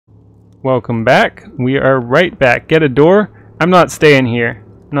Welcome back. We are right back. Get a door. I'm not staying here.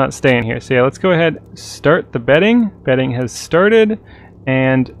 I'm not staying here. So yeah, let's go ahead, start the betting. Betting has started,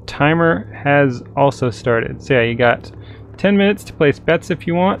 and timer has also started. So yeah, you got 10 minutes to place bets if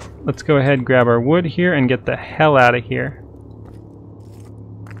you want. Let's go ahead, grab our wood here, and get the hell out of here.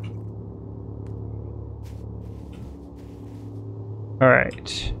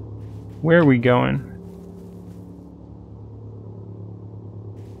 Alright. Where are we going?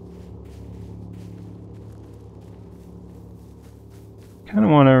 Kind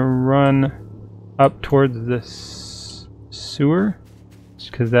of want to run up towards this sewer,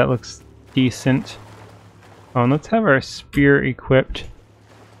 just because that looks decent. Oh, and let's have our spear equipped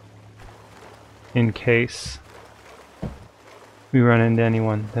in case we run into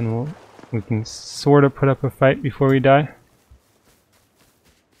anyone. Then we can sort of put up a fight before we die.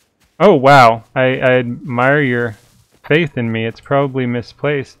 Oh wow, I admire your faith in me. It's probably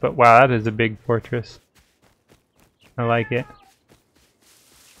misplaced, but wow, that is a big fortress. I like it.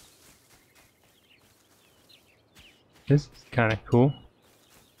 This is kind of cool.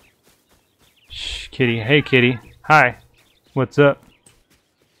 Shh, kitty. Hey, kitty. Hi. What's up?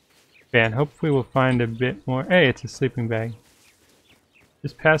 Man, hopefully we'll find a bit more. Hey, it's a sleeping bag.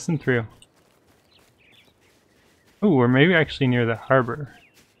 Just passing through. Oh, we're maybe actually near the harbor.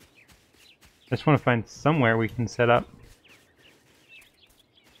 I just want to find somewhere we can set up.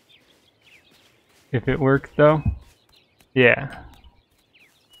 If it worked, though. Yeah.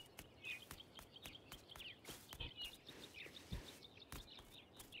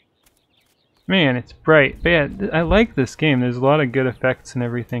 Man, it's bright. But yeah, I like this game. There's a lot of good effects and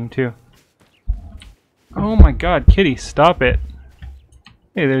everything, too. Oh my god, kitty, stop it.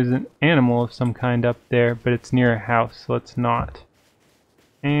 Hey, there's an animal of some kind up there, but it's near a house, so let's not.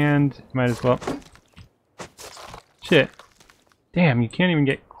 And might as well. Shit. Damn, you can't even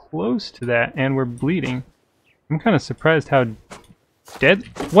get close to that, and we're bleeding. I'm kind of surprised how dead.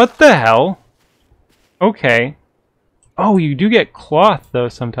 What the hell? Okay. Oh, you do get cloth though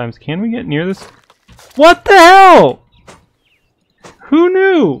sometimes. Can we get near this? What the hell? Who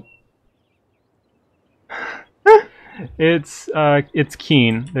knew? It's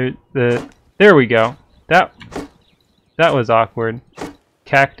Keen. There we go. That was awkward.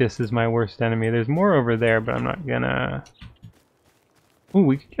 Cactus is my worst enemy. There's more over there, but I'm not gonna. Ooh,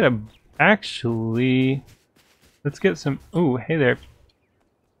 we could get a. Actually, let's get some. Ooh, hey there,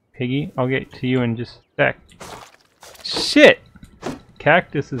 piggy. I'll get to you in just a sec. Shit!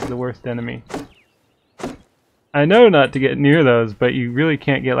 Cactus is the worst enemy. I know not to get near those, but you really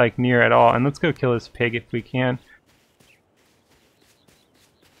can't get like near at all. And let's go kill this pig if we can.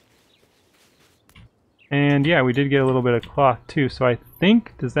 And yeah, we did get a little bit of cloth too, so I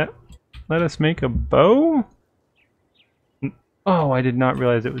think, does that let us make a bow? Oh, I did not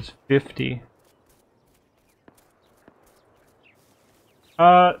realize it was 50.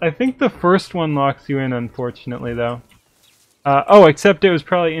 I think the first one locks you in, unfortunately, though. Oh, except it was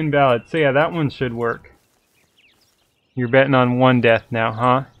probably invalid, so yeah, that one should work. You're betting on one death now,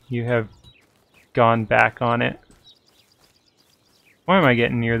 huh? You have gone back on it. Why am I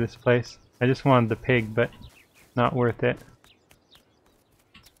getting near this place? I just wanted the pig, but not worth it.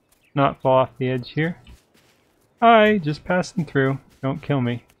 Not fall off the edge here. Hi, just passing through. Don't kill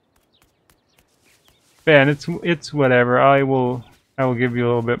me. Man, it's whatever. I will give you a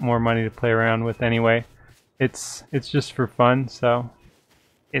little bit more money to play around with anyway. It's just for fun, so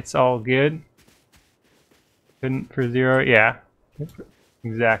it's all good. Couldn't for 0, yeah.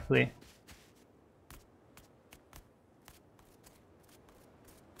 Exactly.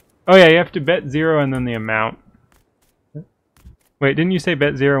 Oh yeah, you have to bet 0 and then the amount. Wait, didn't you say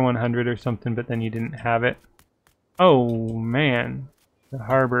bet 0 100 or something, but then you didn't have it? Oh man, the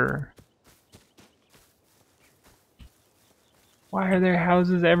harbor. Why are there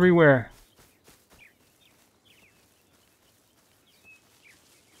houses everywhere?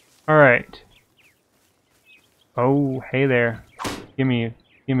 Alright. Oh, hey there. Gimme,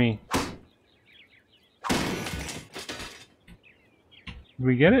 gimme. Did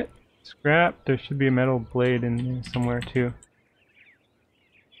we get it? Scrap. There should be a metal blade in there somewhere too.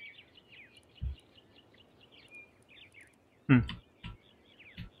 So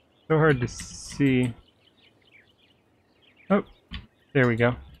hard to see. Oh, there we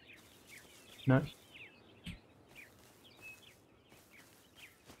go. Not.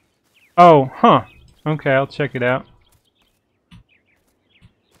 Oh, huh. Okay, I'll check it out.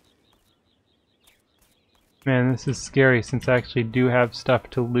 Man, this is scary since I actually do have stuff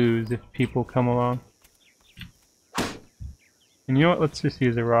to lose if people come along. And you know what? Let's just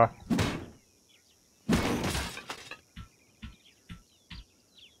use a rock.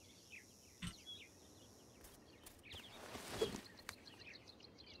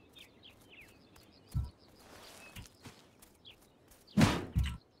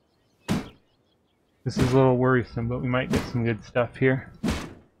 This is a little worrisome, but we might get some good stuff here.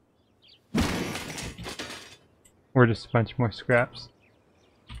 Or just a bunch more scraps.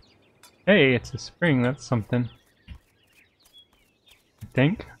 Hey, it's a spring, that's something. I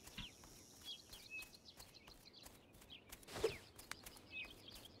think.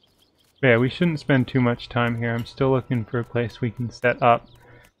 Yeah, we shouldn't spend too much time here. I'm still looking for a place we can set up,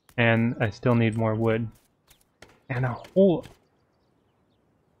 and I still need more wood. And a hole.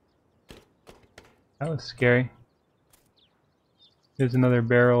 That was scary. There's another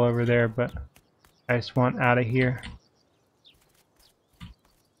barrel over there, but I just want out of here.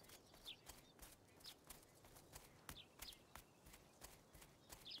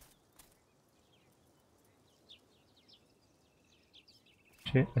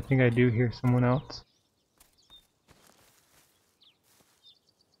 Shit, I think I do hear someone else.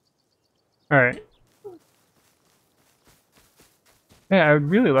 Alright. Yeah, I would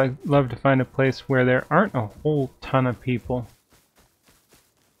really love to find a place where there aren't a whole ton of people.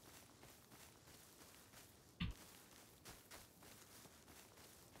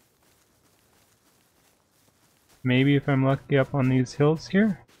 Maybe if I'm lucky up on these hills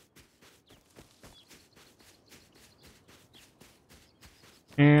here.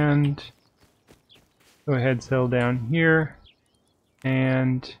 And go ahead, settle down here.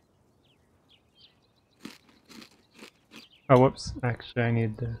 And oh, whoops. Actually, I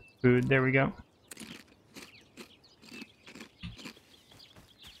need the food. There we go.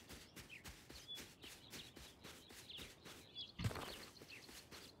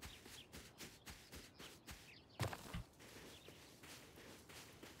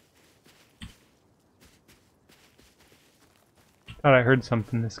 Thought I heard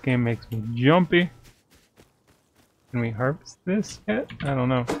something. This game makes me jumpy. Can we harvest this yet? I don't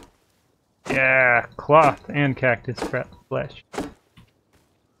know. Yeah, cloth and cactus flesh.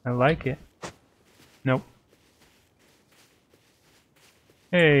 I like it. Nope.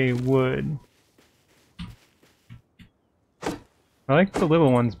 Hey, wood. I like the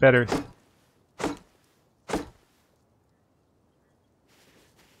little ones better.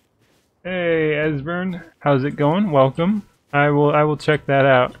 Hey, Esbern. How's it going? Welcome. I will check that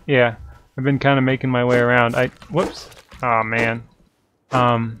out. Yeah. I've been kind of making my way around. Whoops. Aw, man.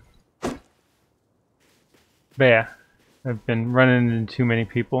 But yeah. I've been running into too many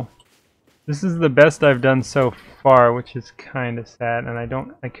people. This is the best I've done so far, which is kind of sad, and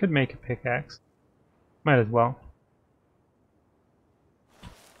I could make a pickaxe. Might as well.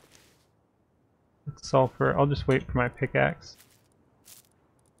 It's sulfur. I'll just wait for my pickaxe.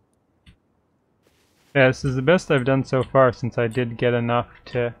 Yeah, this is the best I've done so far since I did get enough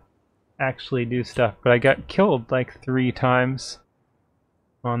to actually do stuff, but I got killed like 3 times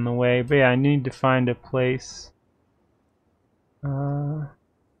on the way. But yeah, I need to find a place. I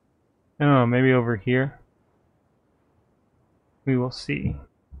don't know, maybe over here. We will see. Do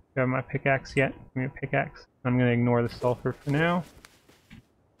I have my pickaxe yet? Give me a pickaxe. I'm going to ignore the sulfur for now.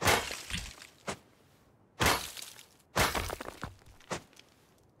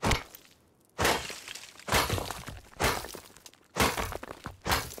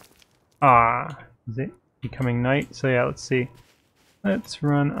 Is it becoming night? So yeah, let's see. Let's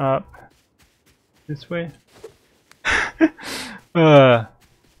run up this way.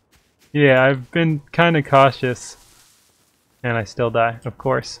 Yeah, I've been kind of cautious. And I still die, of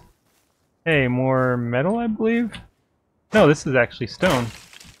course. Hey, more metal, I believe? No, this is actually stone.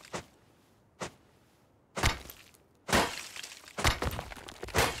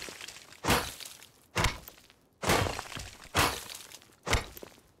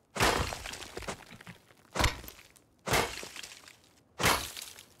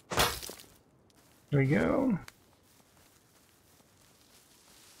 There we go.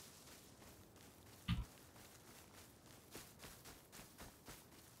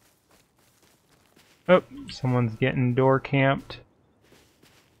 Oh, someone's getting door camped.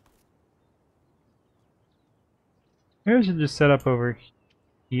 Maybe I should just set up over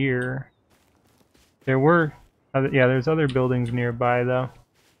here. There were yeah, there's other buildings nearby though.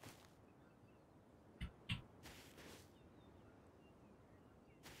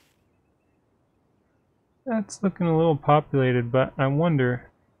 That's looking a little populated, but I wonder,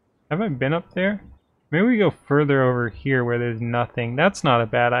 have I been up there? Maybe we go further over here where there's nothing. That's not a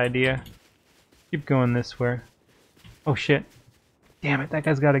bad idea. Keep going this way. Oh shit. Damn it, that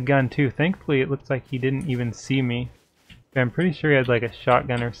guy's got a gun too. Thankfully it looks like he didn't even see me. I'm pretty sure he had like a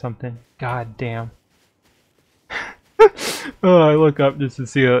shotgun or something. God damn. Oh, I look up just to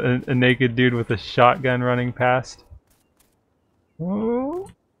see a naked dude with a shotgun running past. Oh,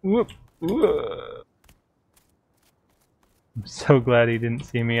 whoop, whoop. I'm so glad he didn't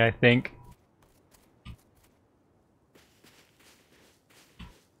see me, I think.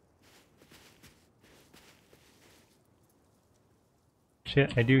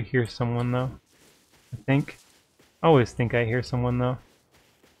 Shit, I do hear someone though. I think. Always think I hear someone though.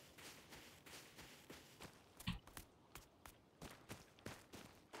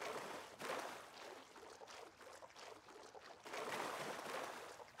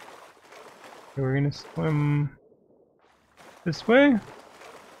 Okay, we're gonna swim this way.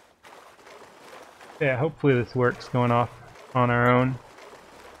 Yeah, hopefully this works going off on our own.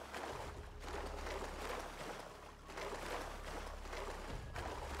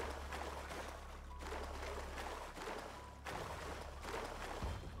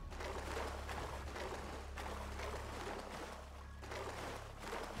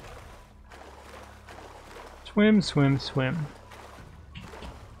 Swim, swim, swim.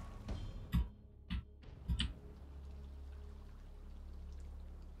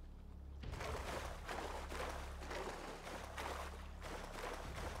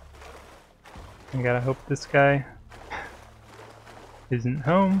 I gotta hope this guy isn't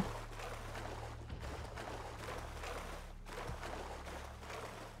home.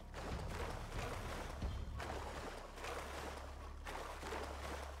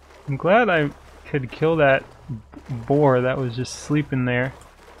 I'm glad I could kill that boar that was just sleeping there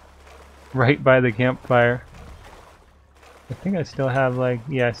right by the campfire. I think I still have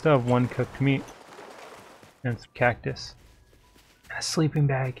yeah, I still have one cooked meat and some cactus and a sleeping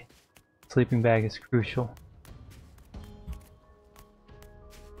bag. Sleeping bag is crucial.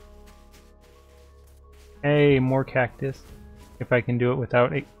 Hey, more cactus. If I can do it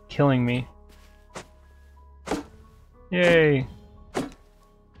without it killing me. Yay!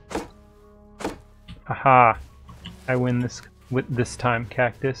 Aha! I win this time,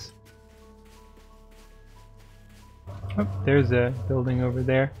 cactus. Oh, there's a building over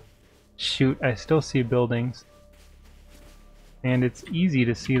there. Shoot, I still see buildings. And it's easy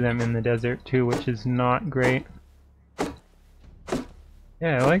to see them in the desert too, which is not great.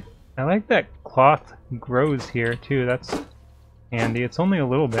 Yeah, I like that cloth grows here too. That's handy. It's only a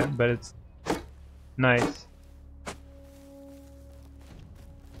little bit, but it's nice.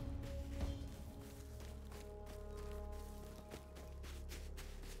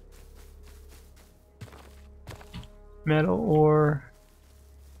 Metal ore.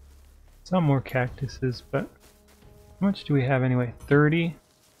 Some more cactuses, but how much do we have anyway? 30?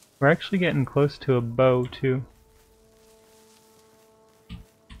 We're actually getting close to a bow too.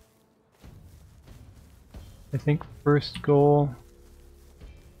 I think first goal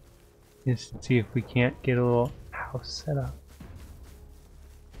is to see if we can't get a little house set up.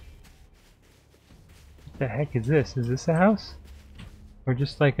 What the heck is this? Is this a house? Or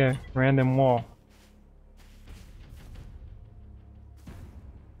just like a random wall?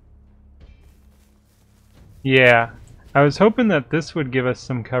 Yeah, I was hoping that this would give us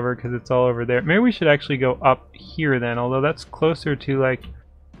some cover because it's all over there. Maybe we should actually go up here then, although that's closer to like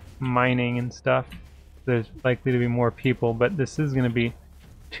mining and stuff. There's likely to be more people, but this is going to be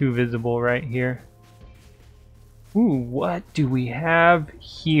too visible right here. Ooh, what do we have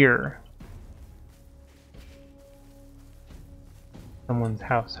here? Someone's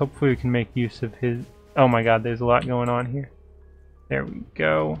house. Hopefully we can make use of his... Oh my god, there's a lot going on here. There we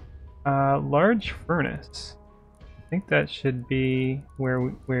go. Large furnace. I think that should be where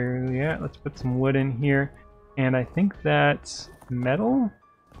we at. Let's put some wood in here. And I think that's metal?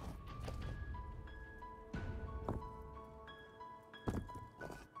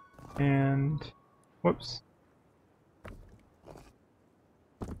 And whoops.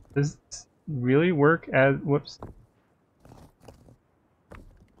 Does this really work as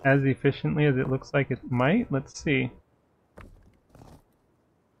as efficiently as it looks like it might? Let's see.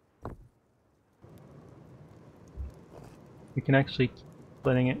 We can actually keep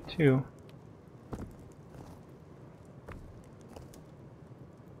splitting it too.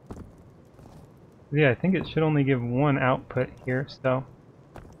 Yeah, I think it should only give one output here, so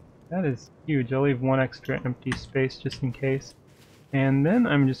that is huge. I'll leave one extra empty space just in case. And then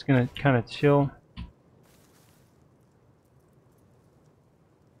I'm just gonna kind of chill.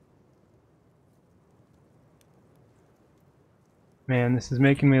 Man, this is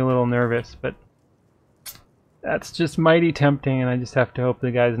making me a little nervous, but that's just mighty tempting, and I just have to hope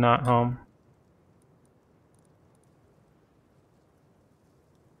the guy's not home.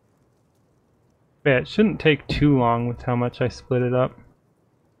 Yeah, it shouldn't take too long with how much I split it up.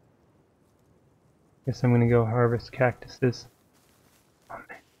 Guess I'm gonna go harvest cactuses.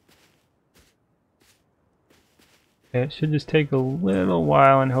 Yeah, it should just take a little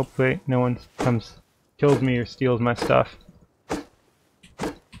while, and hopefully no one kills me or steals my stuff.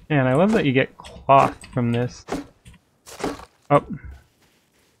 Man, I love that you get cloth from this. Oh.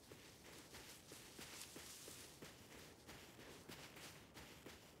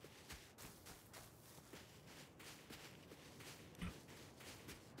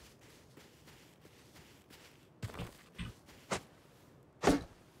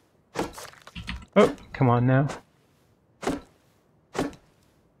 Oh, come on now.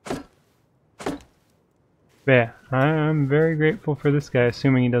 Yeah, I'm very grateful for this guy,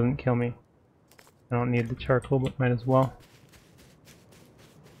 assuming he doesn't kill me. I don't need the charcoal, but might as well.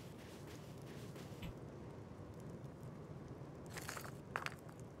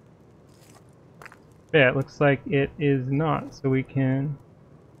 Yeah, it looks like it is not, so we can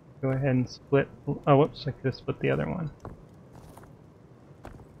go ahead and split. Oh, whoops, I could have split the other one.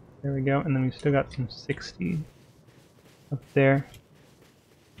 There we go, and then we've still got some 60 up there.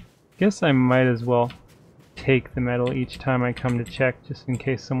 Guess I might as well take the metal each time I come to check, just in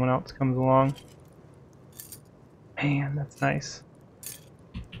case someone else comes along. Man, that's nice.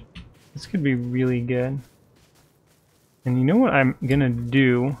 This could be really good. And you know what I'm gonna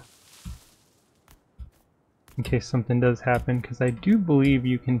do, in case something does happen, because I do believe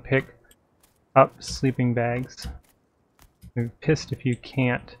you can pick up sleeping bags. I'm pissed if you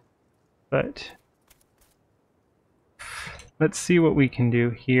can't, but let's see what we can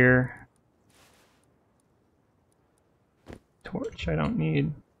do here. Torch, I don't need.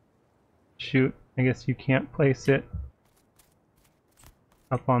 Shoot, I guess you can't place it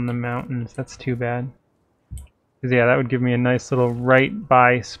up on the mountains. That's too bad. Because yeah, that would give me a nice little right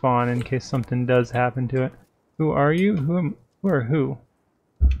by spawn in case something does happen to it. Who are you? Who are who?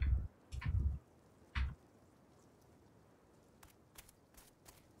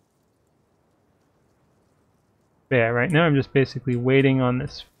 But yeah, right now I'm just basically waiting on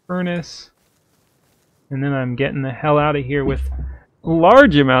this furnace. And then I'm getting the hell out of here with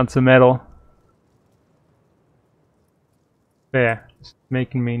large amounts of metal. But yeah, it's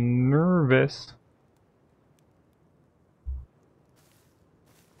making me nervous.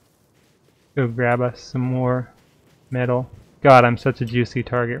 Go grab us some more metal. God, I'm such a juicy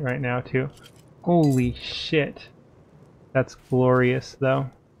target right now, too. Holy shit. That's glorious, though.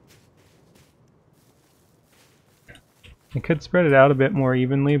 I could spread it out a bit more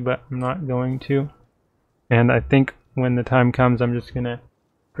evenly, but I'm not going to. And I think when the time comes, I'm just going to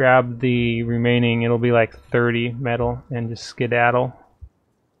grab the remaining, it'll be like 30 metal, and just skedaddle.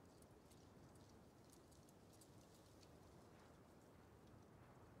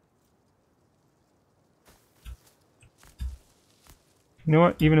 You know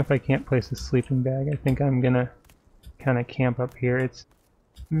what? Even if I can't place a sleeping bag, I think I'm gonna kind of camp up here. It's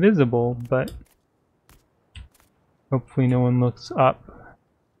visible, but hopefully no one looks up.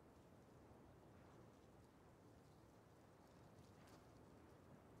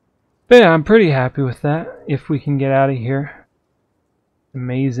 But yeah, I'm pretty happy with that. If we can get out of here.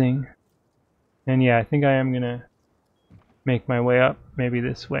 Amazing. And yeah, I think I am gonna make my way up, maybe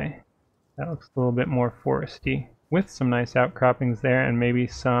this way. That looks a little bit more foresty, with some nice outcroppings there, and maybe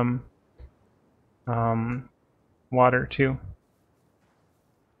some water too.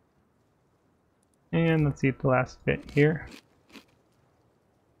 And let's eat the last bit here.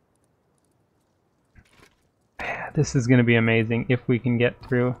 This is going to be amazing if we can get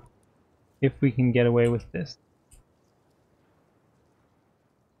through, if we can get away with this.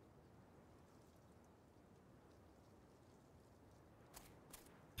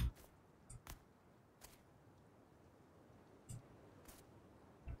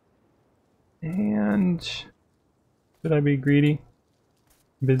 And should I be greedy?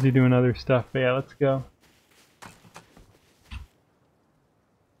 I'm busy doing other stuff, but yeah, let's go.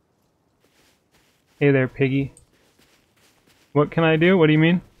 Hey there, piggy. What can I do? What do you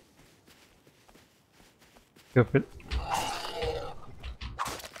mean? Go for it.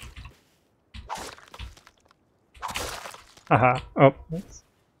 Haha. Oh. That's...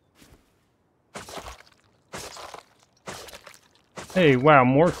 Hey, wow,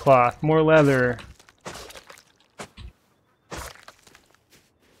 more cloth, more leather.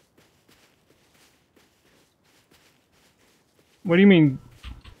 What do you mean,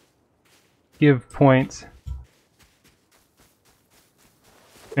 give points?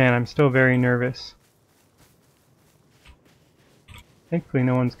 Man, I'm still very nervous. Thankfully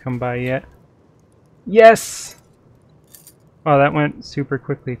no one's come by yet. Yes! Oh, that went super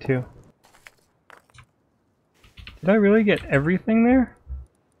quickly too. Did I really get everything there?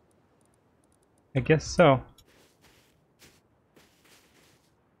 I guess so.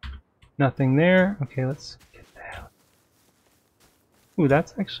 Nothing there. Okay, let's get the hell. Ooh,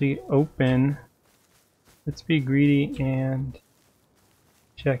 that's actually open. Let's be greedy and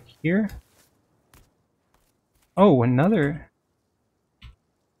check here. Oh, another.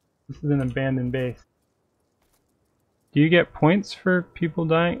 This is an abandoned base. Do you get points for people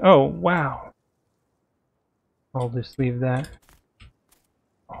dying? Oh, wow. I'll just leave that.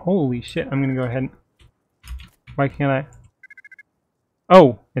 Holy shit, I'm gonna go ahead and... Why can't I...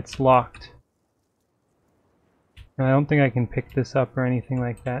 Oh, it's locked. And I don't think I can pick this up or anything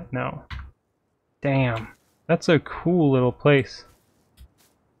like that. No. Damn. That's a cool little place.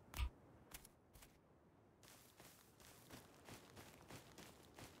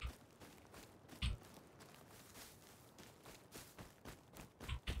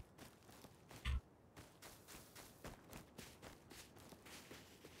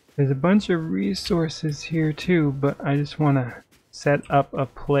 There's a bunch of resources here too, but I just want to set up a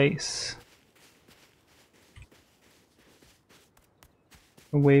place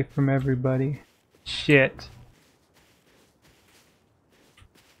away from everybody. Shit.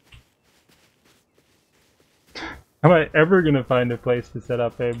 Am I ever gonna find a place to set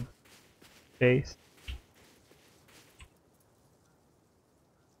up a base?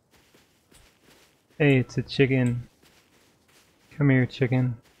 Hey, it's a chicken. Come here,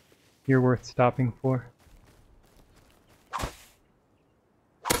 chicken. You're worth stopping for.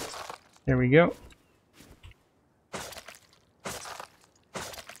 There we go.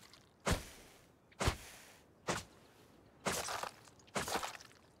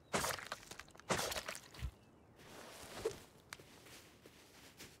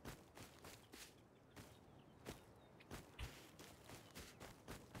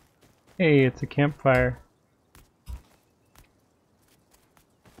 Hey, it's a campfire.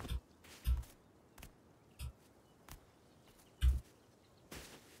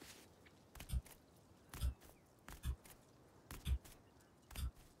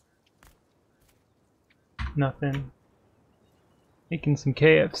 Nothing. Making some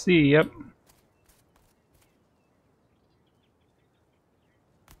KFC, yep.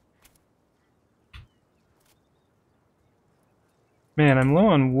 Man, I'm low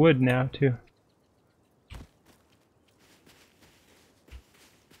on wood now, too.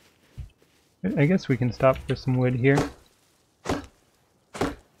 I guess we can stop for some wood here.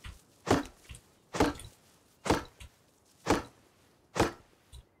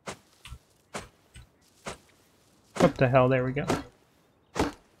 What the hell, there we go.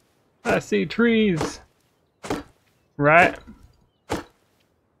 I see trees! Right?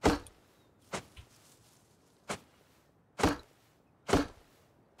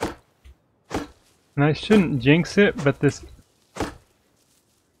 And I shouldn't jinx it, but this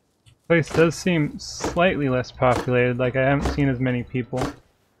place does seem slightly less populated, like I haven't seen as many people.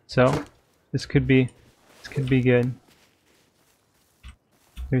 So, this could be good.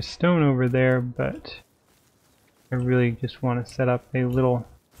 There's stone over there, but I really just want to set up a little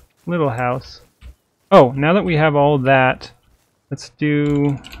house. Oh, now that we have all that, let's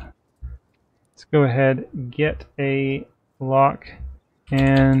go ahead, get a lock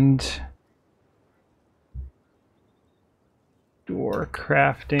and door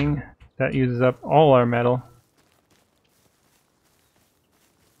crafting. That uses up all our metal.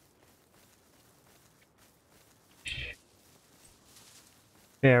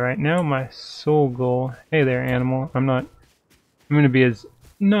 Yeah, right now my sole goal, hey there animal, I'm going to be as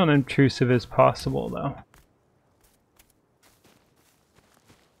non-intrusive as possible though.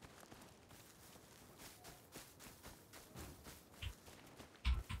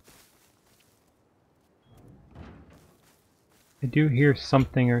 I do hear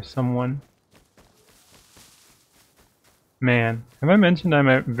something or someone. Man, have I mentioned I'm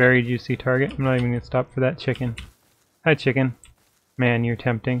a very juicy target? I'm not even going to stop for that chicken. Hi chicken. Man, you're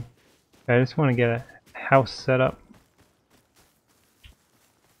tempting. I just want to get a house set up.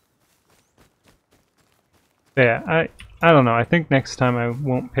 But yeah, I don't know. I think next time I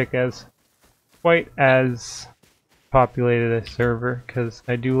won't pick quite as populated a server, because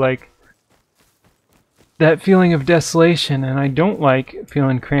I do like that feeling of desolation, and I don't like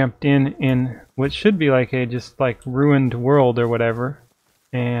feeling cramped in what should be like a just like ruined world or whatever,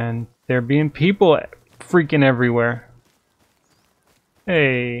 and there being people freaking everywhere.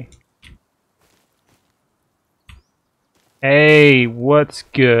 Hey. Hey, what's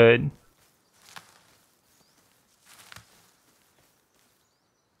good?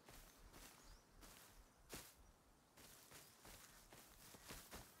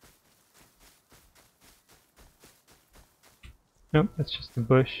 Nope, that's just a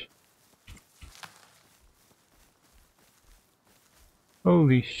bush.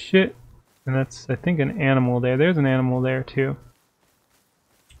 Holy shit. And that's, I think, an animal there. There's an animal there, too.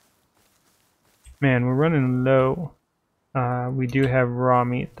 Man, we're running low. We do have raw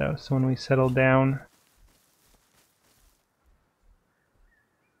meat, though, so when we settle down...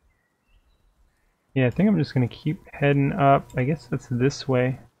 Yeah, I think I'm just going to keep heading up. I guess that's this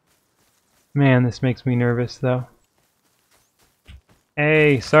way. Man, this makes me nervous, though.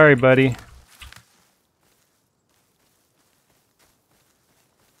 Hey, sorry, buddy.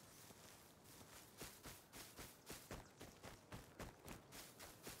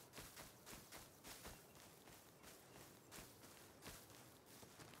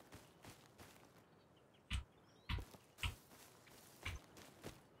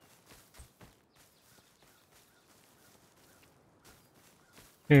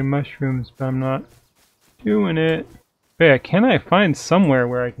 Okay, mushrooms, but I'm not doing it. But yeah, can I find somewhere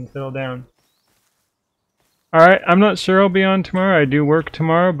where I can settle down? Alright, I'm not sure I'll be on tomorrow. I do work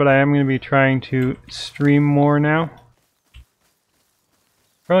tomorrow, but I am going to be trying to stream more now.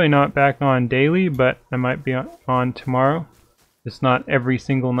 Probably not back on daily, but I might be on tomorrow. Just not every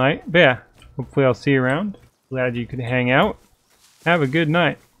single night. But yeah, hopefully I'll see you around. Glad you could hang out. Have a good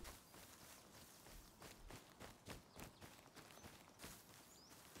night.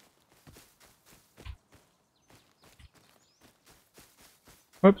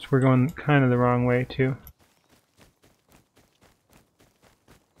 Whoops, we're going kind of the wrong way too.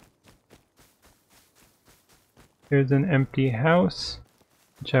 There's an empty house,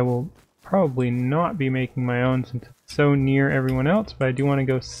 which I will probably not be making my own since it's so near everyone else, but I do want to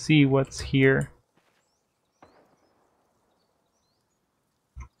go see what's here.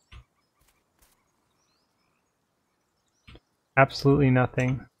 Absolutely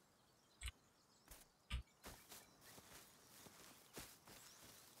nothing.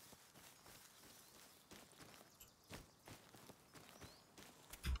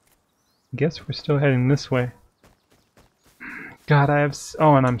 I guess we're still heading this way. God, I have...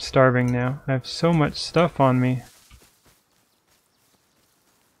 Oh, and I'm starving now. I have so much stuff on me.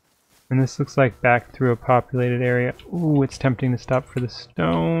 And this looks like back through a populated area. Ooh, it's tempting to stop for the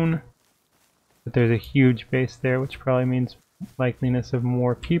stone. But there's a huge base there, which probably means likeliness of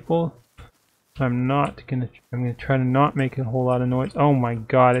more people. So I'm gonna try to not make a whole lot of noise. Oh my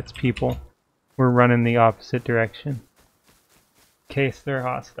god, it's people. We're running the opposite direction. In case they're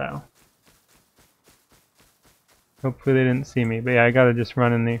hostile. Hopefully they didn't see me, but yeah, I gotta just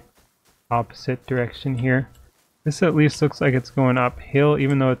run in the opposite direction here. This at least looks like it's going uphill,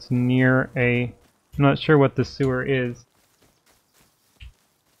 even though it's near a... I'm not sure what the sewer is.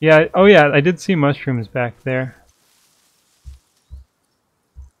 Yeah, oh yeah, I did see mushrooms back there.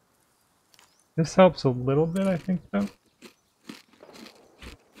 This helps a little bit, I think so.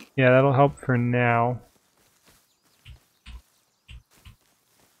 Yeah, that'll help for now.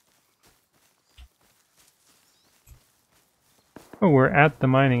 Oh, we're at the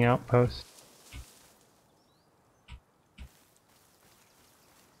mining outpost.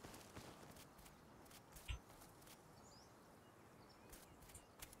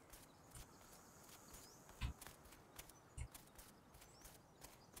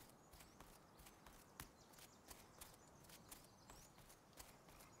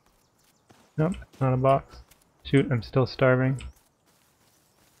 Nope, not a box. Shoot, I'm still starving.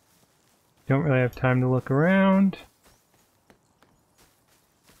 Don't really have time to look around.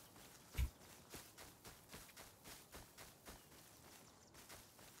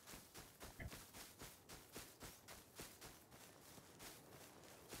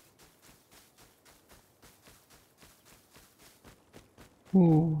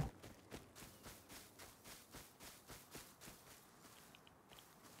 Ooh.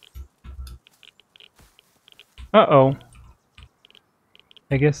 Uh-oh.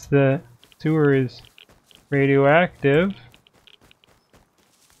 I guess the sewer is radioactive.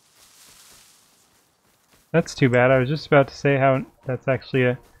 That's too bad. I was just about to say how that's actually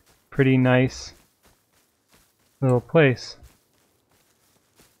a pretty nice little place.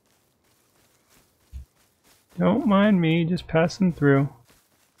 Don't mind me, just passing through.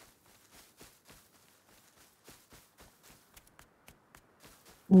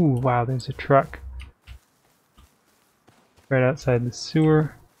 Ooh, wow, there's a truck. Right outside the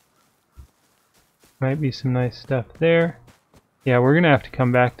sewer. Might be some nice stuff there. Yeah, we're gonna have to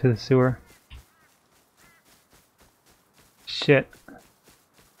come back to the sewer. Shit.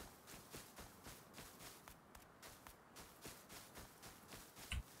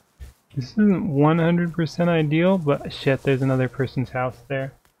 This isn't 100% ideal, but shit, there's another person's house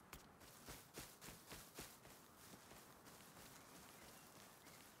there.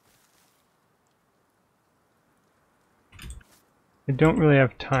 I don't really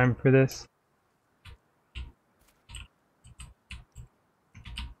have time for this.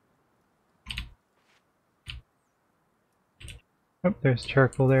 Oh, there's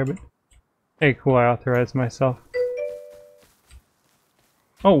charcoal there, but hey, cool, I authorized myself.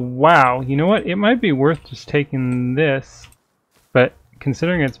 Oh, wow, you know what? It might be worth just taking this, but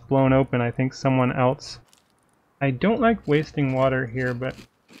considering it's blown open, I think someone else... I don't like wasting water here, but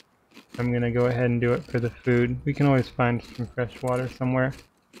I'm gonna go ahead and do it for the food. We can always find some fresh water somewhere.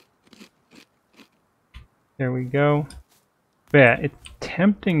 There we go. But yeah, it's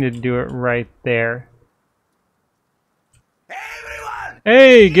tempting to do it right there.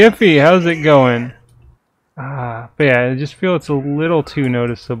 Hey, Giffy, how's it going? But yeah, I just feel it's a little too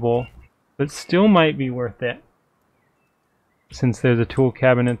noticeable, but still might be worth it. since there's a tool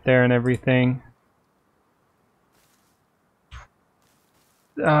cabinet there and everything.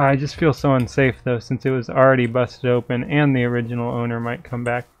 I just feel so unsafe though, since it was already busted open and the original owner might come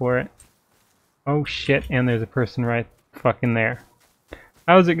back for it. Oh shit, and there's a person right fucking there.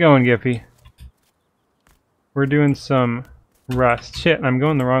 How's it going, Giffy? We're doing some rust. Shit, I'm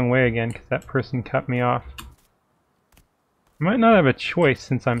going the wrong way again because that person cut me off. I might not have a choice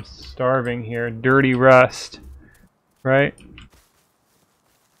since I'm starving here. Dirty rust. Right?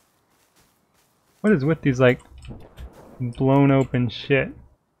 What is with these, like, blown open shit?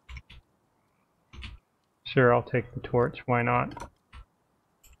 Sure, I'll take the torch. Why not?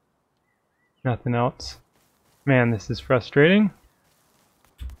 Nothing else. Man, this is frustrating.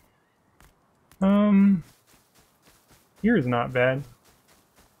 Here's not bad.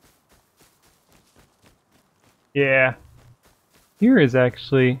 Yeah. Here is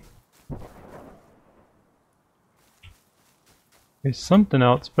actually... There's something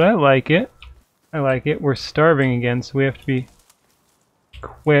else, but I like it. I like it. We're starving again, so we have to be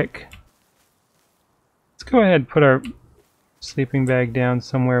quick. Let's go ahead and put our sleeping bag down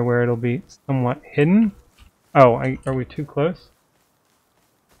somewhere where it'll be somewhat hidden. Oh, are we too close?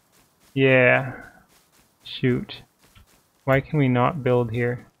 Yeah. Shoot. Why can we not build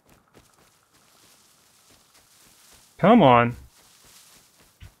here? Come on.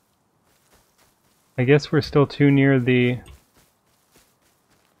 I guess we're still too near the...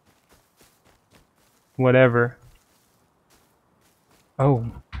 whatever. Oh.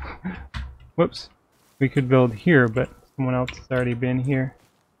 Whoops. We could build here, but someone else has already been here.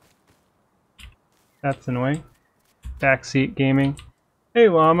 That's annoying. Backseat gaming. Hey,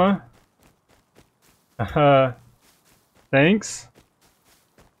 llama. Thanks.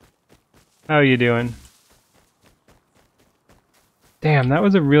 How you doing? Damn, that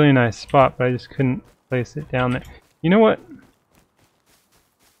was a really nice spot, but I just couldn't place it down there. You know what?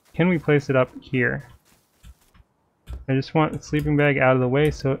 Can we place it up here? I just want the sleeping bag out of the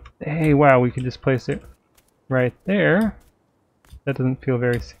way, so... Hey, wow, we could just place it right there. That doesn't feel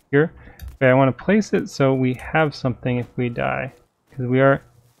very secure. But I want to place it so we have something if we die. Because we are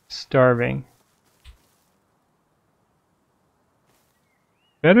starving.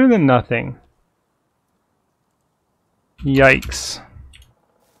 Better than nothing. Yikes.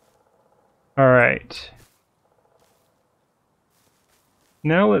 Alright.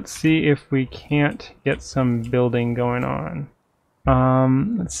 Now let's see if we can't get some building going on.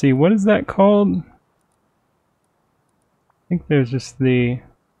 Let's see, what is that called? I think there's just the...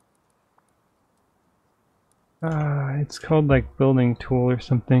 it's called like building tool or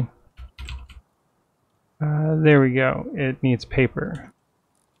something. There we go. It needs paper.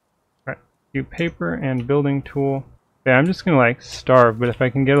 Alright, do paper and building tool. Yeah, I'm just gonna like starve, but if I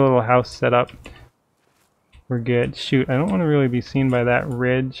can get a little house set up, we're good. Shoot, I don't want to really be seen by that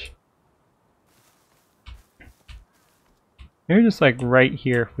ridge. Maybe just like right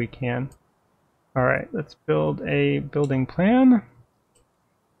here if we can. Alright, let's build a building plan.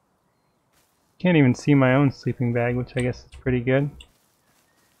 Can't even see my own sleeping bag, which I guess is pretty good.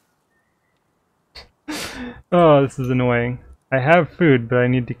 Oh, this is annoying. I have food, but I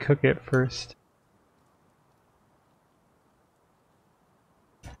need to cook it first.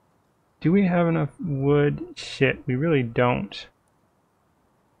 Do we have enough wood? Shit, we really don't.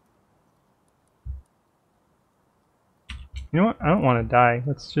 You know what? I don't want to die.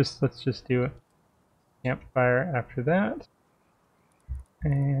 Let's just do a campfire after that.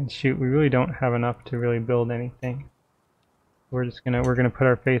 And shoot, we really don't have enough to really build anything. We're gonna put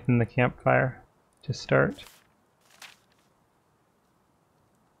our faith in the campfire to start.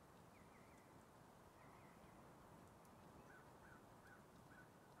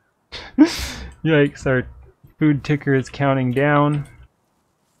 Yikes, our food ticker is counting down.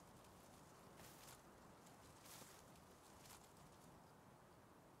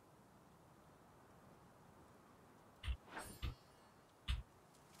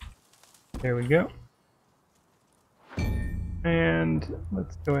 There we go. And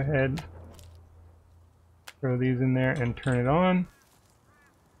let's go ahead, throw these in there and turn it on.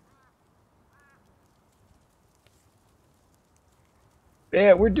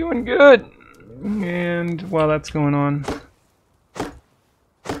 Yeah, we're doing good. And while that's going on,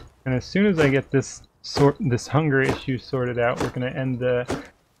 and as soon as I get this hunger issue sorted out, we're going to end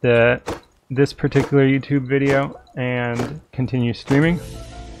this particular YouTube video and continue streaming.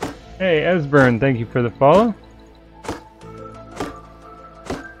 Hey, Esburn, thank you for the follow.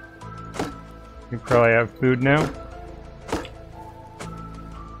 You probably have food now.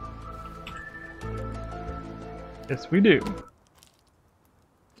 Yes, we do.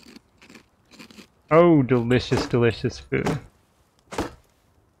 Oh, delicious, delicious food.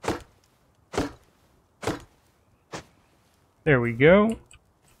 There we go.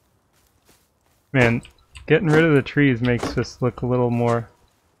 Man, getting rid of the trees makes this look a little more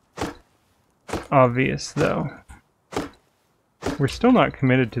obvious, though. We're still not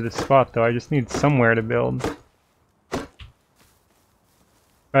committed to this spot, though. I just need somewhere to build. But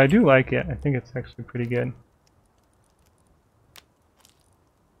I do like it. I think it's actually pretty good.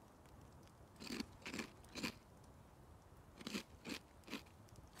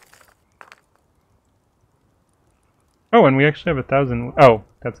 Oh, and we actually have 1,000. Oh,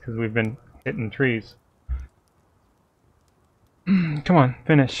 that's because we've been hitting trees. Come on,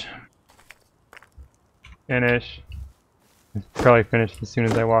 finish. Finish. It's probably finished as soon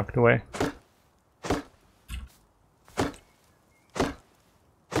as I walked away.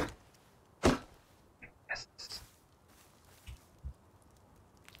 Yes.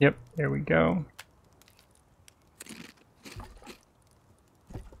 Yep, there we go.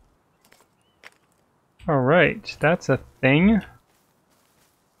 Alright, that's a thing.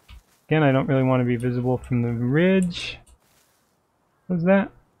 Again, I don't really want to be visible from the ridge. What was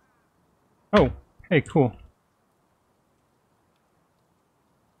that? Oh, hey, cool.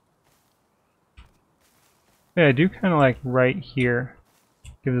 Yeah, I do kind of like right here.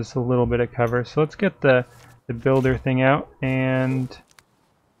 Gives us a little bit of cover. So let's get the builder thing out, and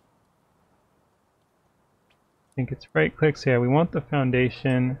I think it's right click. So yeah, we want the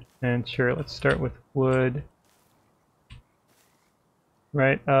foundation, and sure, let's start with wood.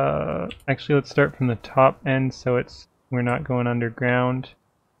 Right, actually let's start from the top end so we're not going underground.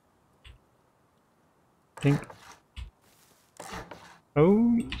 I think.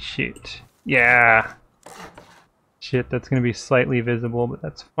 Oh shit. Yeah. Shit, that's gonna be slightly visible, but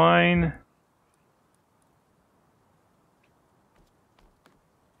that's fine.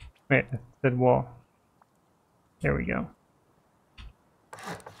 Wait, I said wall. There we go.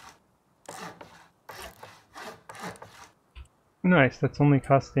 Nice, that's only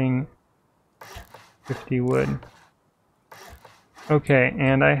costing 50 wood. Okay,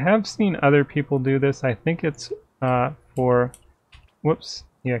 and I have seen other people do this. I think it's for... Whoops,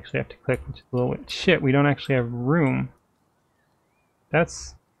 you actually have to click, which is a little bit... Shit, we don't actually have room.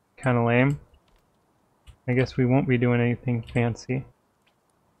 That's kind of lame. I guess we won't be doing anything fancy.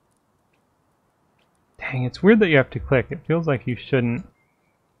 Dang, it's weird that you have to click. It feels like you shouldn't.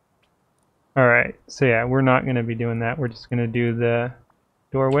 Alright, so yeah, we're not going to be doing that. We're just going to do the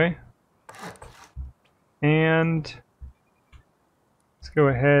doorway. And let's go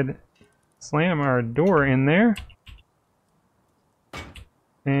ahead, slam our door in there.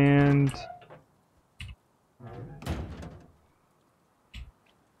 And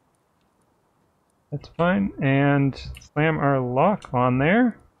that's fine. And slam our lock on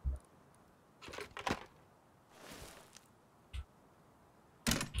there.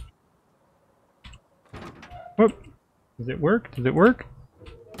 Whoop. Does it work? Does it work?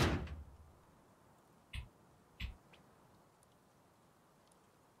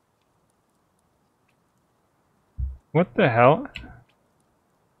 What the hell?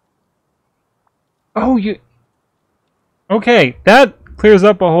 Oh, you... Okay, that clears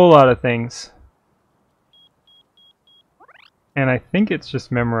up a whole lot of things. And I think it's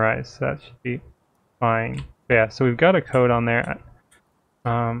just memorized, so that should be fine. But yeah, so we've got a code on there.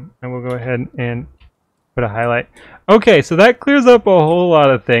 And we'll go ahead and put a highlight. Okay, so that clears up a whole lot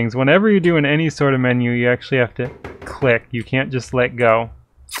of things. Whenever you're doing any sort of menu, you actually have to click. You can't just let go.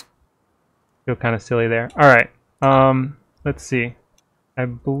 Feel kind of silly there. Alright, let's see. I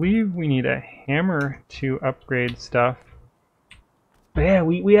believe we need a hammer to upgrade stuff. But yeah,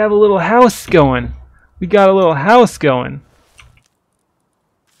 we have a little house going. We got a little house going.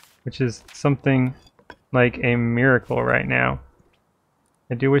 Which is something like a miracle right now.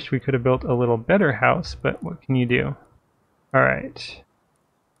 I do wish we could have built a little better house, but what can you do? Alright.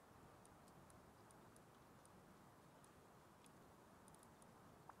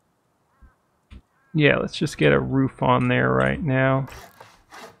 Yeah, let's just get a roof on there right now.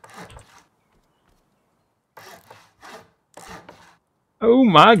 Oh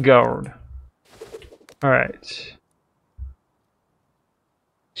my god. Alright.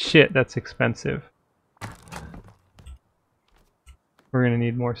 Shit, that's expensive. We're gonna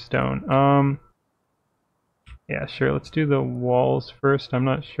need more stone. Yeah, sure, let's do the walls first. I'm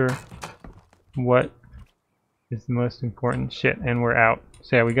not sure what is the most important. Shit, and we're out.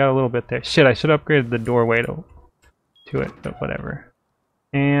 So yeah, we got a little bit there. Shit, I should have upgraded the doorway to it, but whatever.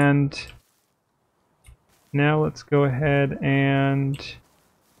 And now let's go ahead and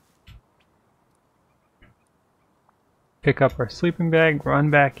pick up our sleeping bag, run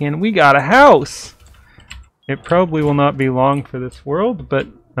back in. We got a house! It probably will not be long for this world, but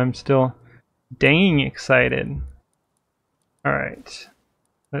I'm still dang excited. Alright.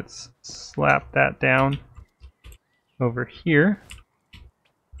 Let's slap that down over here.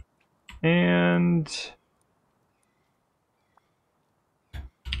 And...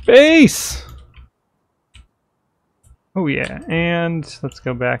 base! Oh yeah, and let's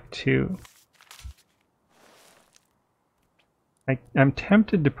go back to... I'm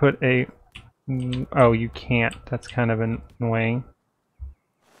tempted to put a... oh, you can't. That's kind of annoying.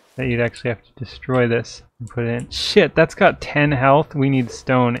 That you'd actually have to destroy this and put it in. Shit, that's got 10 health. We need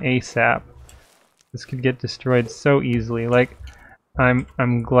stone ASAP. This could get destroyed so easily. Like,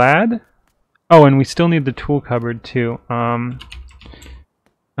 I'm glad. Oh, and we still need the tool cupboard too. No.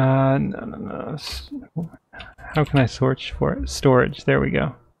 How can I search for it? Storage. There we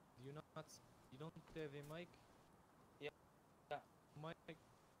go. You don't have a mic? Yeah. Mic.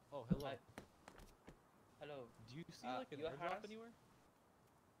 Oh, hello. Hello. Do you see like an airdrop anywhere?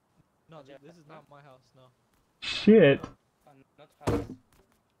 No, this is not my house. No. Shit. Not house.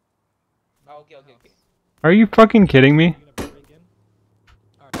 Oh, okay. Are you fucking kidding me? You gonna break in?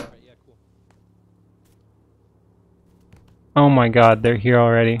 Alright, yeah, cool. Oh my god, they're here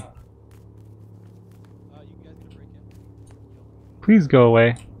already. You guys gonna break in? Please go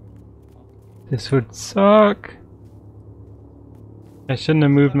away. This would suck. I shouldn't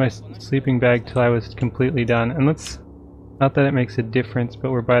have moved my sleeping bag till I was completely done. And let's... not that it makes a difference,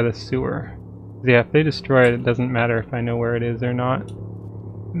 but we're by the sewer. Yeah, if they destroy it, it doesn't matter if I know where it is or not.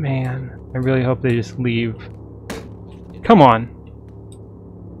 Man, I really hope they just leave. Come on!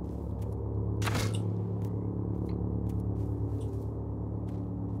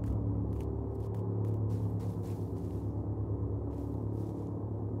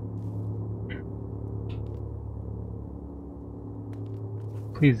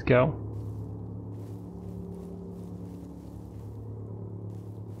 Please go.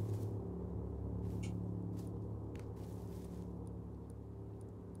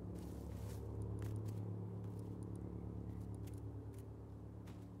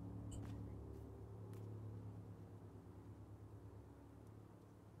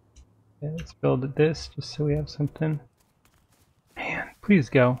 Yeah, let's build this just so we have something. Man, please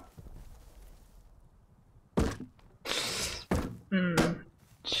go.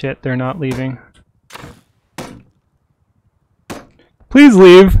 Shit, they're not leaving. Please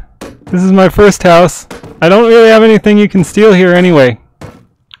leave! This is my first house. I don't really have anything you can steal here anyway.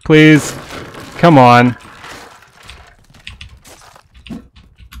 Please. Come on.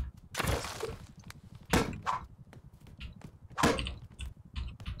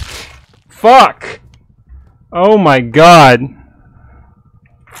 Fuck! Oh my god.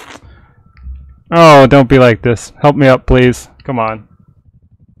 Oh, don't be like this. Help me up, please. Come on.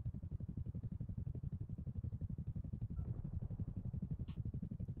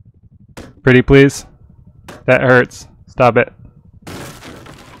 Pretty please? That hurts. Stop it.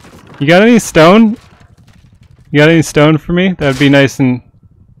 You got any stone? You got any stone for me? That'd be nice and...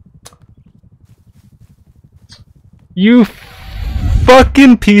 You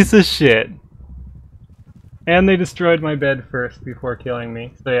fucking piece of shit. And they destroyed my bed first before killing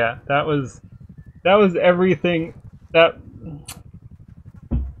me. So yeah, that was everything that...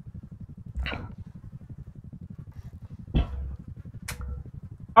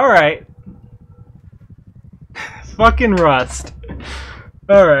 Alright. Fucking rust.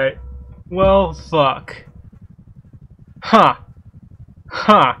 Alright. Well, fuck. Huh.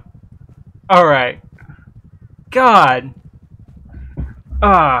 Huh. Alright. God.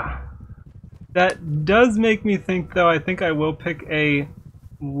 That does make me think, though, I think I will pick a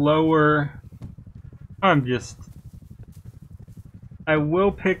lower... I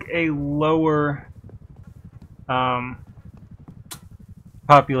will pick a lower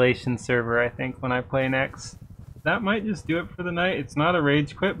population server, I think, when I play next. That might just do it for the night. It's not a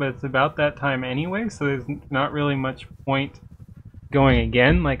rage quit, but it's about that time anyway, so there's not really much point going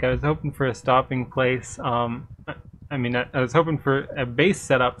again. Like, I was hoping for a stopping place. I was hoping for a base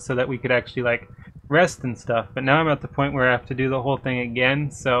setup so that we could actually, like, rest and stuff, but now I'm at the point where I have to do the whole thing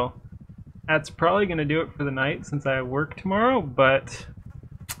again, so that's probably going to do it for the night since I work tomorrow. But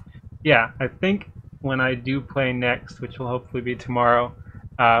yeah, I think when I do play next, which will hopefully be tomorrow,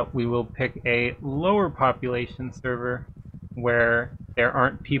 we will pick a lower population server where there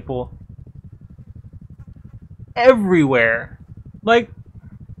aren't people everywhere. Like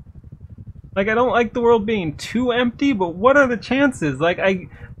I don't like the world being too empty, but what are the chances? Like,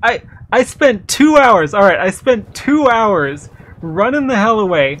 I spent 2 hours, alright, I spent 2 hours running the hell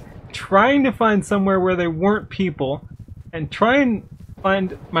away, trying to find somewhere where there weren't people, and try and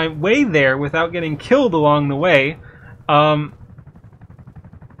find my way there without getting killed along the way.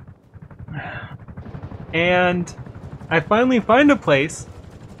 And I finally find a place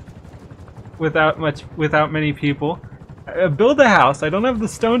without many people. I build a house. I don't have the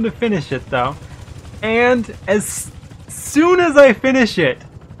stone to finish it though. And as soon as I finish it,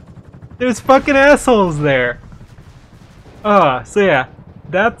 there's fucking assholes there. So yeah,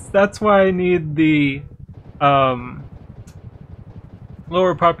 that's why I need the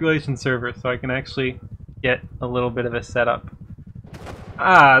lower population server, so I can actually get a little bit of a setup.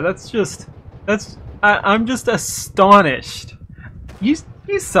 I'm just astonished. You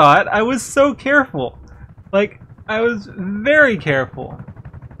saw it. I was so careful. Like, I was very careful.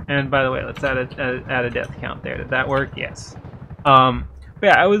 And by the way, let's add a death count there. Did that work? Yes. But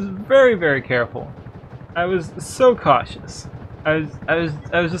yeah, I was very, very careful. I was so cautious. I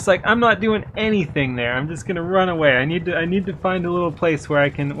was just like, I'm not doing anything there. I'm just gonna run away. I need to find a little place where I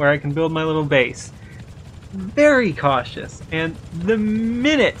can build my little base. Very cautious. And the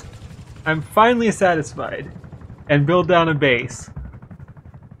minute I'm finally satisfied and build down a base,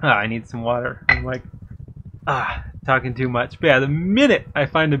 I need some water. I'm like, talking too much. But yeah, the minute I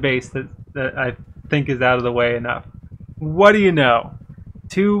find a base that I think is out of the way enough, what do you know?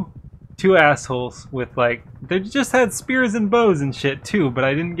 Two assholes with, like, they just had spears and bows and shit too, but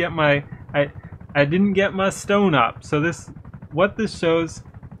I didn't get my I didn't get my stone up. So what this shows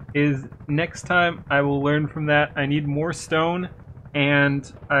is next time I will learn from that. I need more stone,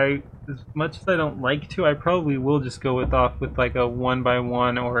 and as much as I don't like to, I probably will just go with like a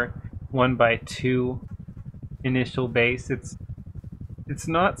 1x1 or 1x2 initial base. It's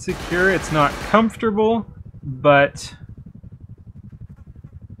not secure, it's not comfortable, but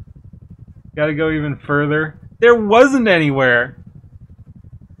gotta go even further. There wasn't anywhere.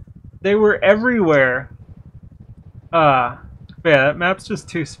 They were everywhere. But yeah, that map's just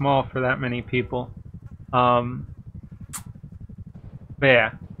too small for that many people. But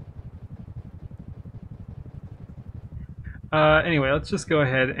yeah. Anyway, let's just go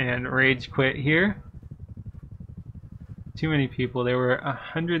ahead and rage quit here. Too many people. There were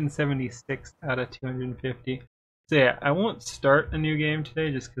 176 out of 250. So yeah, I won't start a new game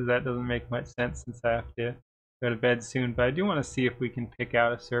today just because that doesn't make much sense since I have to go to bed soon. But I do want to see if we can pick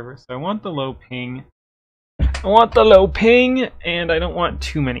out a server. So I want the low ping. And I don't want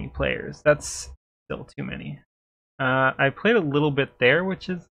too many players. That's still too many. I played a little bit there, which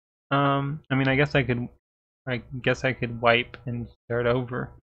is, I mean, I guess I could wipe and start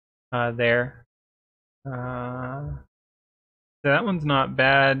over there. So that one's not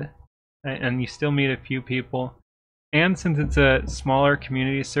bad, and you still meet a few people. And since it's a smaller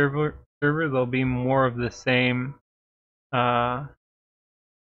community server, there'll be more of the same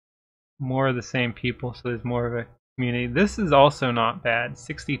people, so there's more of a community. This is also not bad,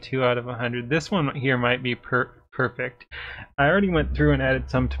 62 out of 100. This one here might be perfect. I already went through and added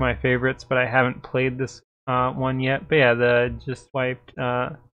some to my favorites, but I haven't played this one yet. But yeah, the just wiped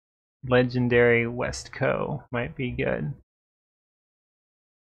legendary Westco might be good.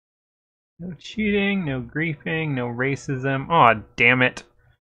 No cheating, no griefing, no racism. Aw, damn it.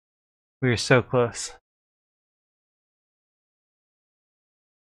 We were so close.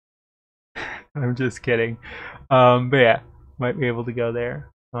 I'm just kidding. But yeah, might be able to go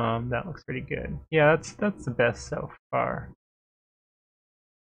there. That looks pretty good. Yeah, that's the best so far.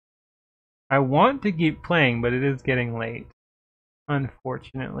 I want to keep playing, but it is getting late,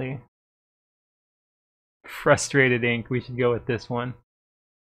 unfortunately. Frustrated Ink. We should go with this one.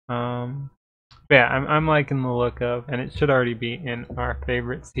 But yeah, I'm liking the look of, and it should already be in our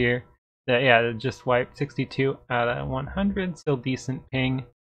favorites here. Yeah, just wiped 62 out of 100. Still decent ping.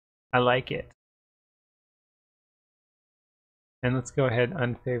 I like it. And let's go ahead and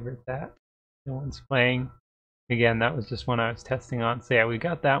unfavorite that. No one's playing. Again, that was just one I was testing on. So yeah, we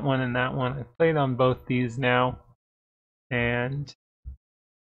got that one and that one. I've played on both these now. And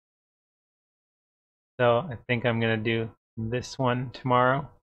so I think I'm going to do this one tomorrow.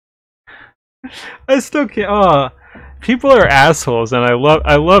 I still can't. People are assholes, and I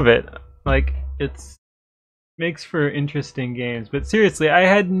love it. Like, it's makes for interesting games. But seriously, I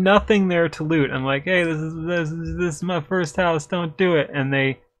had nothing there to loot. I'm like, hey, this is my first house. Don't do it, and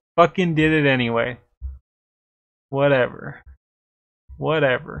they fucking did it anyway. Whatever. But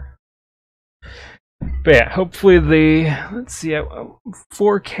yeah, hopefully let's see,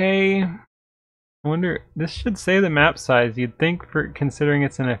 4K. I wonder, this should say the map size. You'd think, for considering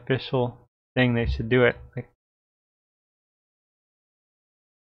it's an official thing, they should do it. Like,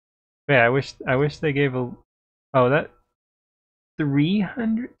 yeah, I wish they gave a. Oh, that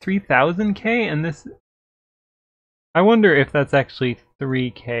 3,000K, and this. I wonder if that's actually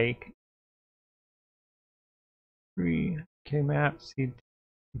 3K. 3K map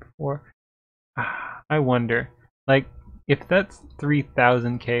C4. I wonder. Like, if that's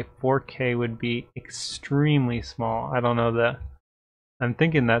 3000K, 4K would be extremely small. I don't know the. I'm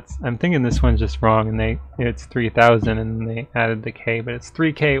thinking this one's just wrong, and it's 3000 and they added the K, but it's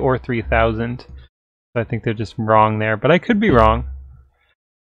 3K or 3000. So I think they're just wrong there, but I could be wrong.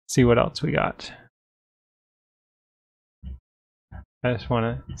 See what else we got. I just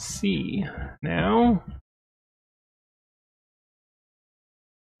want to see now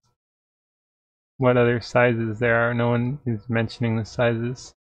what other sizes there are. No one is mentioning the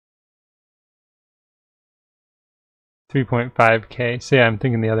sizes. 3.5K. So yeah, I'm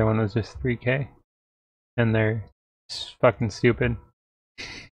thinking the other one was just 3K. And they're fucking stupid.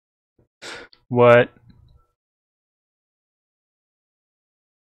 What?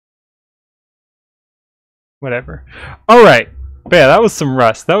 Whatever. Alright. But yeah, that was some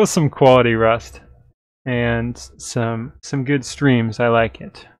Rust. That was some quality Rust. And some good streams. I like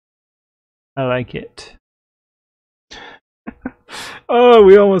it. I like it. Oh,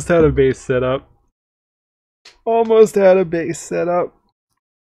 we almost had a base set up. Almost had a base set up.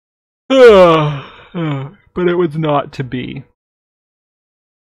 But it was not to be.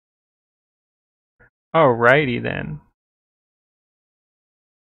 Alrighty then.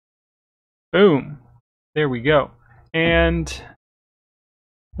 Boom. There we go. And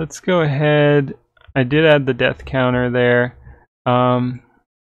let's go ahead. I did add the death counter there.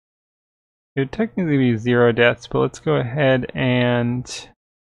 It would technically be 0 deaths, but let's go ahead and...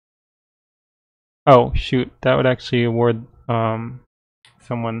 Oh, shoot. That would actually award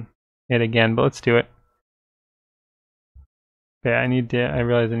someone it again, but let's do it. Okay, I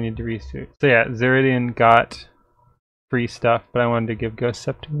realize I need to restart. So yeah, Zeridian got free stuff, but I wanted to give Ghost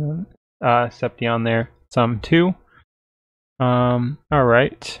Seption there some too.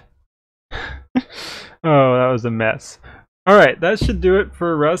 Alright. Oh, that was a mess. Alright, that should do it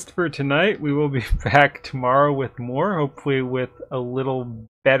for Rust for tonight. We will be back tomorrow with more, hopefully with a little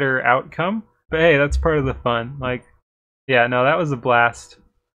better outcome. But hey, that's part of the fun. Like, yeah, no, that was a blast.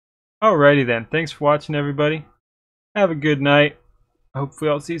 Alrighty then. Thanks for watching, everybody. Have a good night.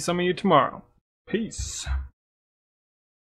 Hopefully I'll see some of you tomorrow. Peace.